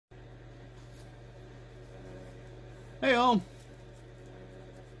Hey all,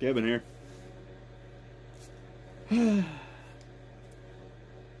 Kevin here. I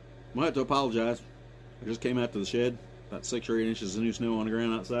have to apologize. I just came out to the shed, about 6 or 8 inches of new snow on the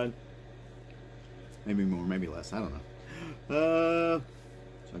ground outside. Maybe more, maybe less, I don't know. So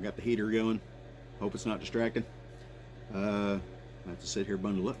I got the heater going. Hope it's not distracting. I have to sit here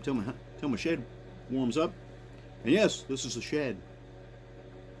bundled up till my shed warms up. And yes, this is a shed.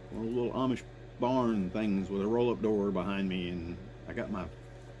 One of the little Amish barn things with a roll-up door behind me, and I got my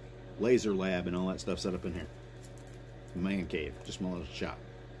laser lab and all that stuff set up in here. Man cave, just my little shop.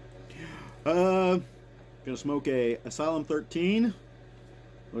 Gonna smoke a Asylum 13.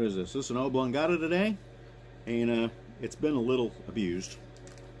 What is this? This is an Oblongata today, and it's been a little abused.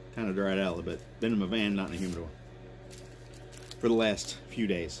 Kind of dried out a little bit. Been in my van, not in the humidor, for the last few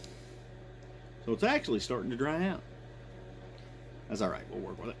days. So it's actually starting to dry out. That's alright, we'll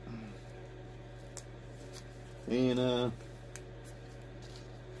work with it. And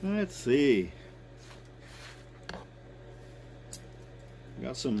let's see.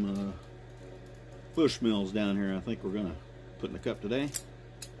 Got some Bushmills down here I think we're gonna put in the cup today.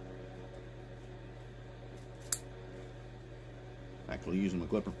 Actually using my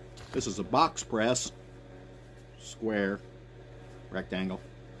clipper. This is a box press, square, rectangle.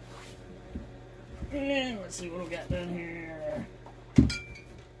 And let's see what we got down here.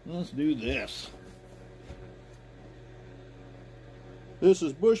 Let's do this. This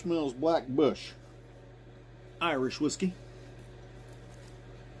is Bushmill's Black Bush Irish whiskey.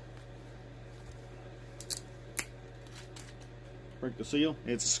 Break the seal.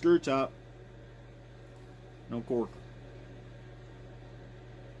 It's a screw top, no cork.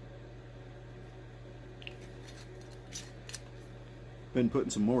 Been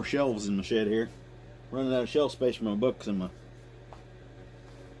putting some more shelves in my shed here. Running out of shelf space for my books and my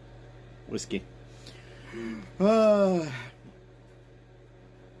whiskey. A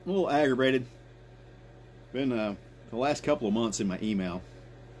little aggravated. Been the last couple of months in my email,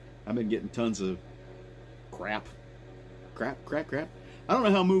 I've been getting tons of crap. Crap. I don't know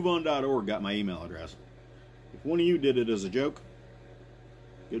how MoveOn.org got my email address. If one of you did it as a joke,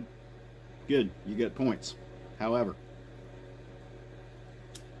 good, you get points. However,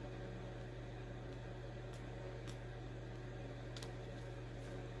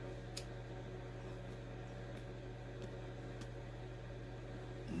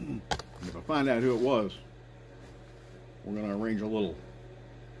 if I find out who it was, we're going to arrange a little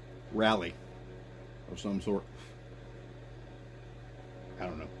rally of some sort. I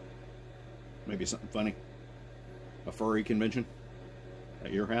don't know. Maybe something funny. A furry convention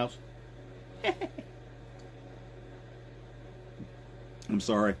at your house. I'm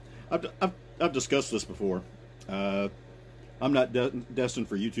sorry. I've discussed this before. I'm not destined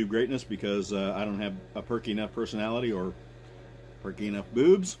for YouTube greatness because I don't have a perky enough personality or perky enough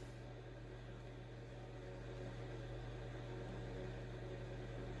boobs.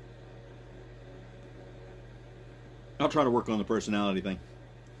 I'll try to work on the personality thing.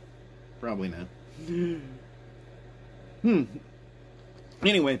 Probably not.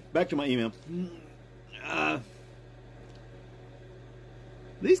 Anyway, back to my email.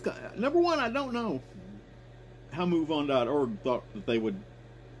 These guys, number one, I don't know how MoveOn.org thought that they would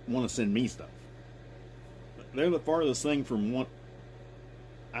want to send me stuff. They're the farthest thing from what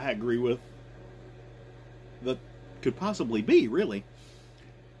I agree with that could possibly be, really.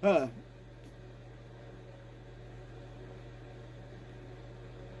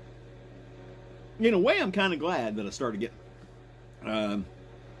 In a way, I'm kind of glad that I started getting,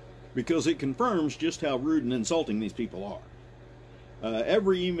 because it confirms just how rude and insulting these people are.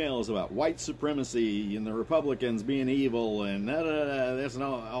 Every email is about white supremacy and the Republicans being evil and this and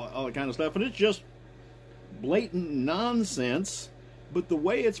all that kind of stuff, and it's just blatant nonsense. But the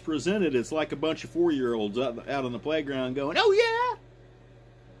way it's presented, it's like a bunch of 4-year-olds out on the playground going, "Oh yeah!"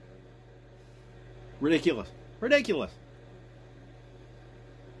 Ridiculous.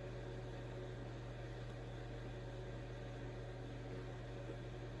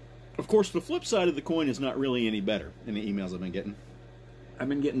 Of course, the flip side of the coin is not really any better in the emails I've been getting. I've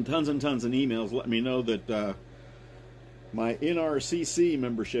been getting tons and tons of emails letting me know that my NRCC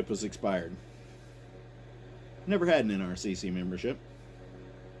membership has expired. Never had an NRCC membership.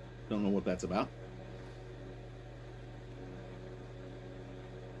 Don't know what that's about.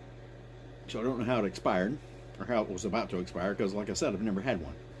 So I don't know how it expired, or how it was about to expire, because like I said, I've never had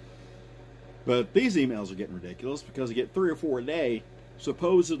one. But these emails are getting ridiculous, because I get 3 or 4 a day,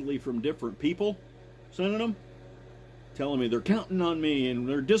 supposedly from different people, sending them, telling me they're counting on me, and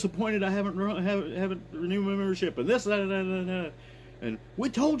they're disappointed I haven't renewed my membership, and this, that. And we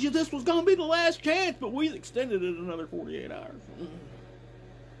told you this was going to be the last chance, but we extended it another 48 hours.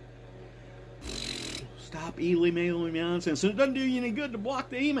 Stop emailing me nonsense. And it doesn't do you any good to block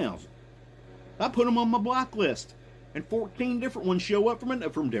the emails. I put them on my block list, and 14 different ones show up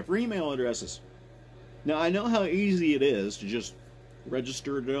from different email addresses. Now, I know how easy it is to just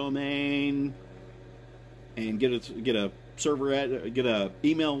register a domain and get a server get a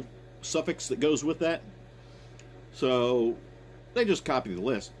email suffix that goes with that. So they just copy the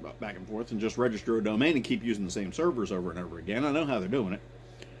list back and forth and just register a domain and keep using the same servers over and over again. I know how they're doing it.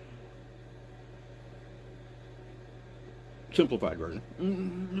 Simplified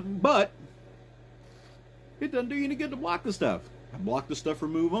version. But it doesn't do you any good to block the stuff. I blocked the stuff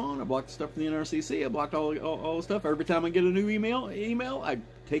from Move On. I blocked the stuff from the NRCC. I blocked all the stuff. Every time I get a new email, I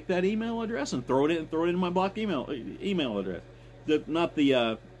take that email address and throw it in my blocked email address. Not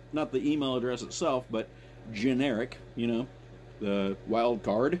the email address itself, but generic. You know, the wild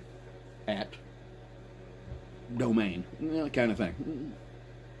card at domain, kind of thing.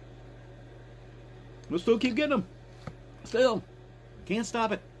 We'll still keep getting them. Still, can't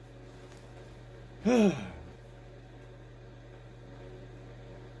stop it.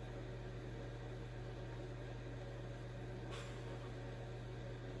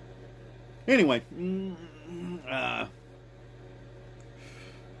 Anyway, a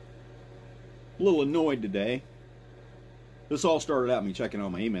little annoyed today. This all started out me checking all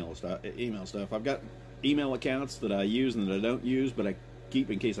my email stuff. I've got email accounts that I use and that I don't use, but I keep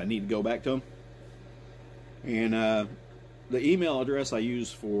in case I need to go back to them. And the email address I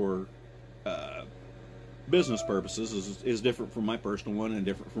use for business purposes is different from my personal one and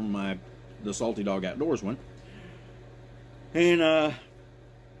different from the Salty Dog Outdoors one. And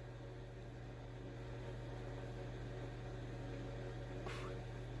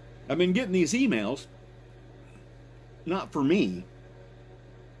I've been getting these emails, not for me,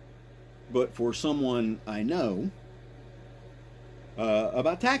 but for someone I know,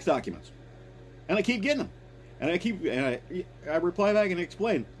 about tax documents. And I keep getting them. And I reply back and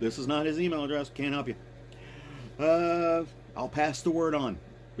explain, this is not his email address, can't help you. I'll pass the word on,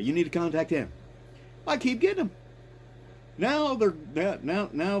 but you need to contact him. I keep getting them.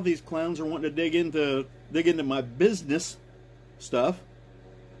 Now these clowns are wanting to dig into my business stuff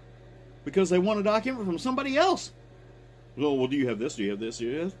because they want a document from somebody else. Well, do you have this? Do you have this? Do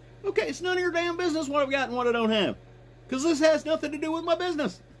you have this? Okay, it's none of your damn business what I've got and what I don't have, because this has nothing to do with my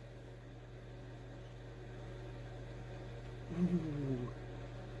business.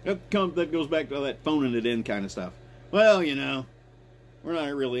 That goes back to that phoning it in kind of stuff. Well, you know, we're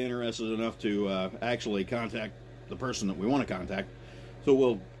not really interested enough to actually contact the person that we want to contact, so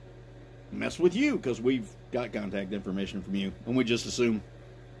we'll mess with you because we've got contact information from you, and we just assume,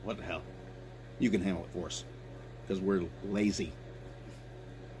 what the hell, you can handle it for us because we're lazy.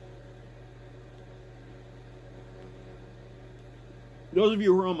 Those of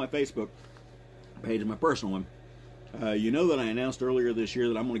you who are on my Facebook page, my personal one, you know that I announced earlier this year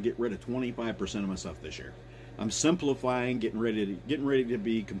that I'm going to get rid of 25% of my stuff this year. I'm simplifying, getting ready to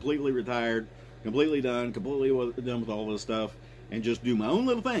be completely retired, completely done with all this stuff, and just do my own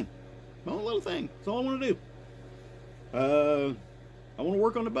little thing. My own little thing. That's all I want to do. I want to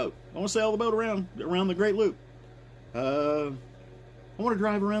work on the boat. I want to sail the boat around the Great Loop. I want to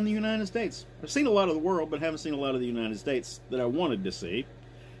drive around the United States. I've seen a lot of the world, but haven't seen a lot of the United States that I wanted to see.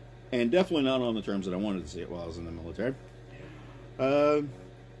 And definitely not on the terms that I wanted to see it while I was in the military.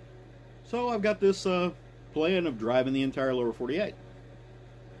 So I've got this plan of driving the entire lower 48.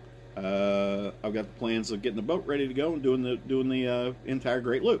 I've got the plans of getting the boat ready to go and doing the entire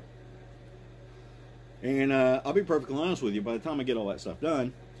Great Loop. And I'll be perfectly honest with you, by the time I get all that stuff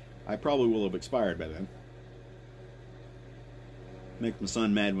done, I probably will have expired by then. Makes my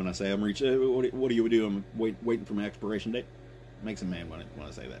son mad when I say I'm reaching. What do you do? I'm waiting for my expiration date. Makes him mad when I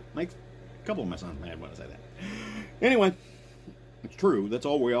say that. Makes a couple of my sons mad when I say that. Anyway, it's true. That's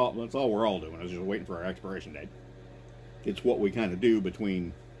all we're all doing is just waiting for our expiration date. It's what we kind of do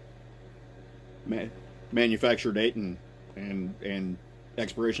between manufacture date and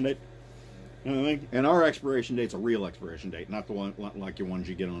expiration date. You know what I mean? And our expiration date's a real expiration date, not the one like your ones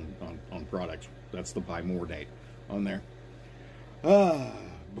you get on products. That's the buy more date on there.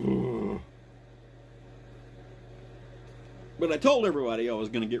 But I told everybody I was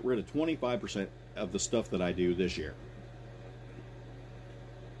going to get rid of 25% of the stuff that I do this year.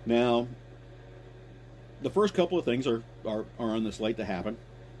 Now, the first couple of things are on this slate to happen.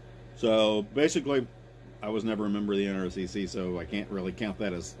 So basically, I was never a member of the NRCC, so I can't really count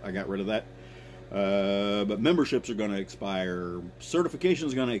that as I got rid of that. But memberships are going to expire,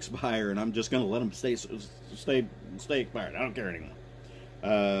 certifications are going to expire, and I'm just going to let them stay expired. I don't care anymore.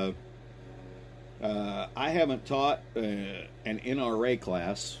 Uh, I haven't taught an NRA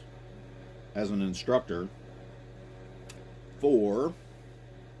class as an instructor for,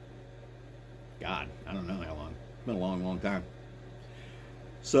 God, I don't know how long. It's been a long, long time.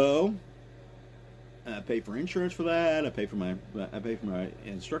 So I pay for insurance for that. I pay for my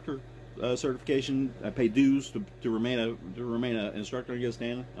instructor certification. I pay dues to remain a instructor and get a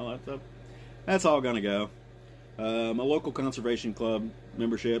stand. All that stuff. That's all gonna go. My local conservation club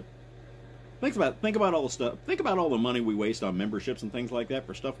membership. Think about all the stuff. Think about all the money we waste on memberships and things like that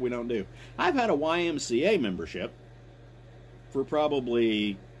for stuff we don't do. I've had a YMCA membership for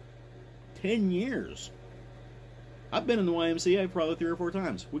probably 10 years. I've been in the YMCA probably 3 or 4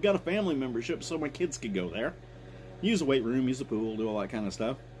 times. We got a family membership so my kids could go there. Use the weight room, use the pool, do all that kind of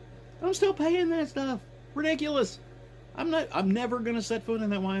stuff. I'm still paying that stuff. Ridiculous. I'm never going to set foot in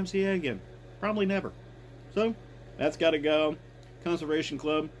that YMCA again. Probably never. So, that's got to go. Conservation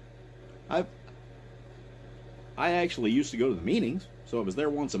Club. I actually used to go to the meetings, so I was there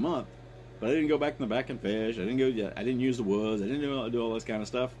once a month. But I didn't go back in the back and fish. I didn't use the woods. I didn't do all this kind of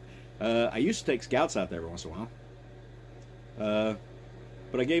stuff. I used to take scouts out there every once in a while.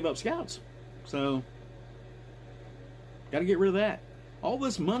 But I gave up scouts. So, got to get rid of that. All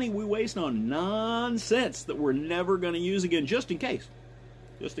this money we waste on nonsense that we're never going to use again, just in case.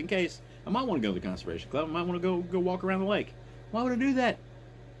 Just in case. I might want to go to the Conservation Club. I might want to go walk around the lake. Why would I do that?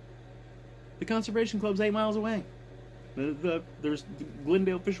 The Conservation Club's 8 miles away. There's the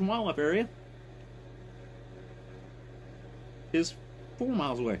Glendale Fish and Wildlife Area is 4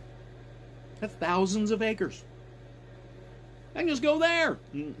 miles away. That's thousands of acres. I can just go there.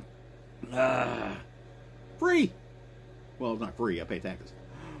 Free. Well, it's not free. I pay taxes.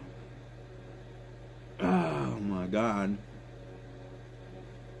 Oh, my God.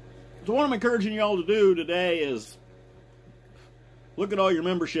 So what I'm encouraging you all to do today is look at all your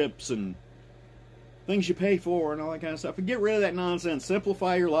memberships and things you pay for and all that kind of stuff, and get rid of that nonsense.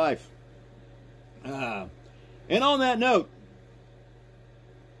 Simplify your life. And on that note,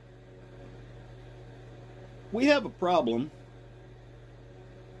 we have a problem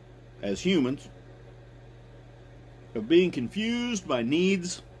as humans of being confused by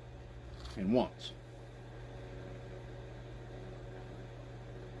needs and wants.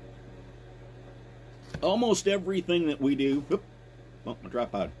 Almost everything that we do... Well, my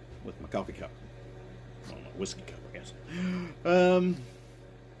tripod with my coffee cup. Well, my whiskey cup, I guess.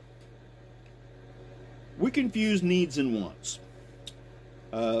 We confuse needs and wants.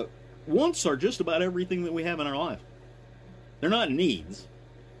 Wants are just about everything that we have in our life. They're not needs.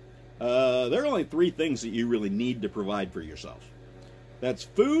 There are only 3 things that you really need to provide for yourself. That's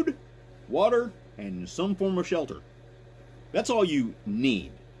food, water, and some form of shelter. That's all you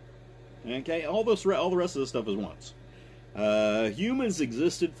need. Okay, all the rest of this stuff is wants. Humans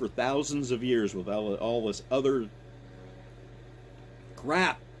existed for thousands of years with all this other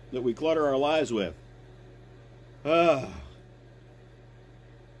crap that we clutter our lives with.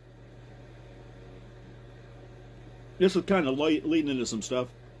 This is kind of leading into some stuff.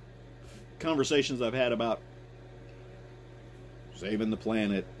 Conversations I've had about saving the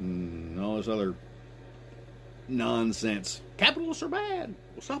planet and all this other nonsense. Capitalists are bad.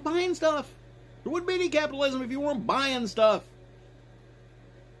 Well, stop buying stuff. There wouldn't be any capitalism if you weren't buying stuff.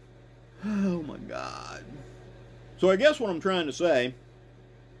 Oh my God. So I guess what I'm trying to say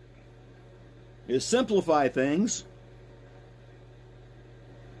is simplify things.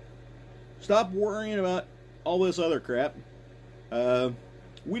 Stop worrying about all this other crap.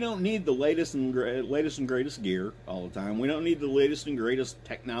 We don't need the latest and greatest gear all the time. We don't need the latest and greatest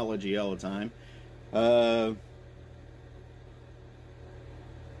technology all the time.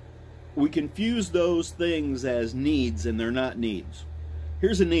 We confuse those things as needs, and they're not needs.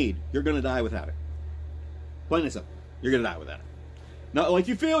 Here's a need. You're going to die without it. Plain and simple. You're going to die without it. Not like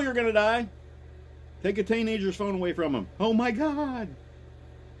you feel you're going to die. Take a teenager's phone away from them. Oh my God.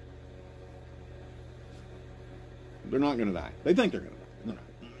 They're not going to die. They think they're going to die. They're not.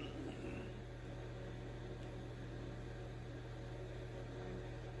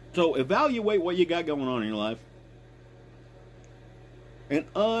 So evaluate what you got going on in your life and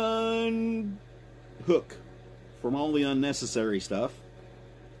unhook from all the unnecessary stuff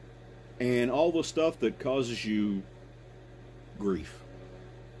and all the stuff that causes you grief.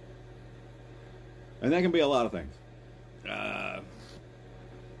 And that can be a lot of things.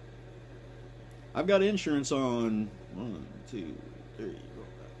 I've got insurance on 1, 2, 3, 4, 5,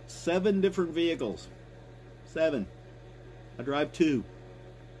 7 different vehicles. 7. I drive 2.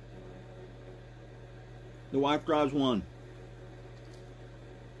 The wife drives 1.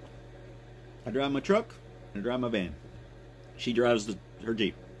 I drive my truck and I drive my van. She drives the her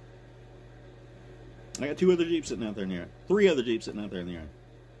Jeep. I got 2 other Jeeps sitting out there in the yard. 3 other Jeeps sitting out there in the yard.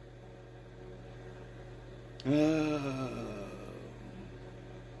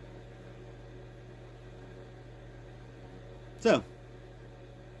 So,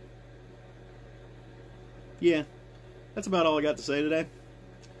 yeah, that's about all I got to say today.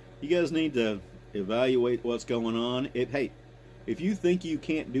 You guys need to evaluate what's going on. Hey, if you think you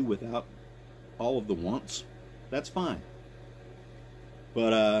can't do without all of the wants, that's fine.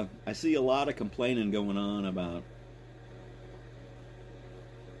 But I see a lot of complaining going on about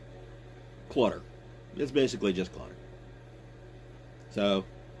clutter. It's basically just clutter. So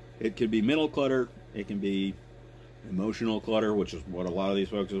it could be mental clutter. It can be emotional clutter, which is what a lot of these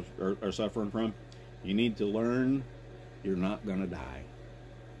folks are suffering from. You need to learn you're not going to die.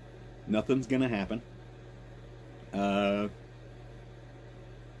 Nothing's going to happen. And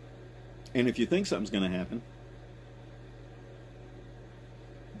if you think something's going to happen,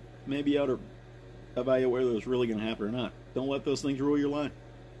 maybe you ought to evaluate whether it's really going to happen or not. Don't let those things rule your life.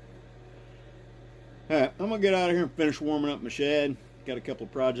 Alright, I'm going to get out of here and finish warming up my shed. Got a couple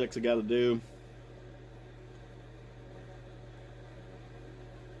of projects I got to do.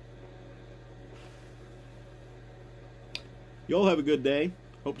 Y'all have a good day.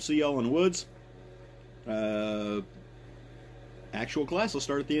 Hope to see y'all in the woods. Actual class will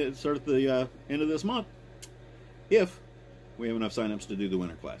start at the end of this month, if we have enough sign-ups to do the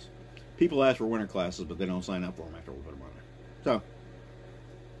winter class. People ask for winter classes, but they don't sign up for them after we put them on there. So,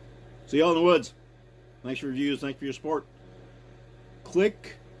 see y'all in the woods. Thanks for your views. Thanks for your support.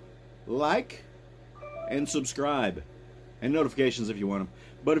 Click like and subscribe, and notifications if you want them.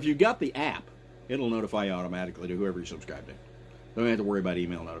 But if you got the app, it'll notify you automatically to whoever you subscribe to. Don't have to worry about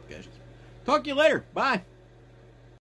email notifications. Talk to you later. Bye.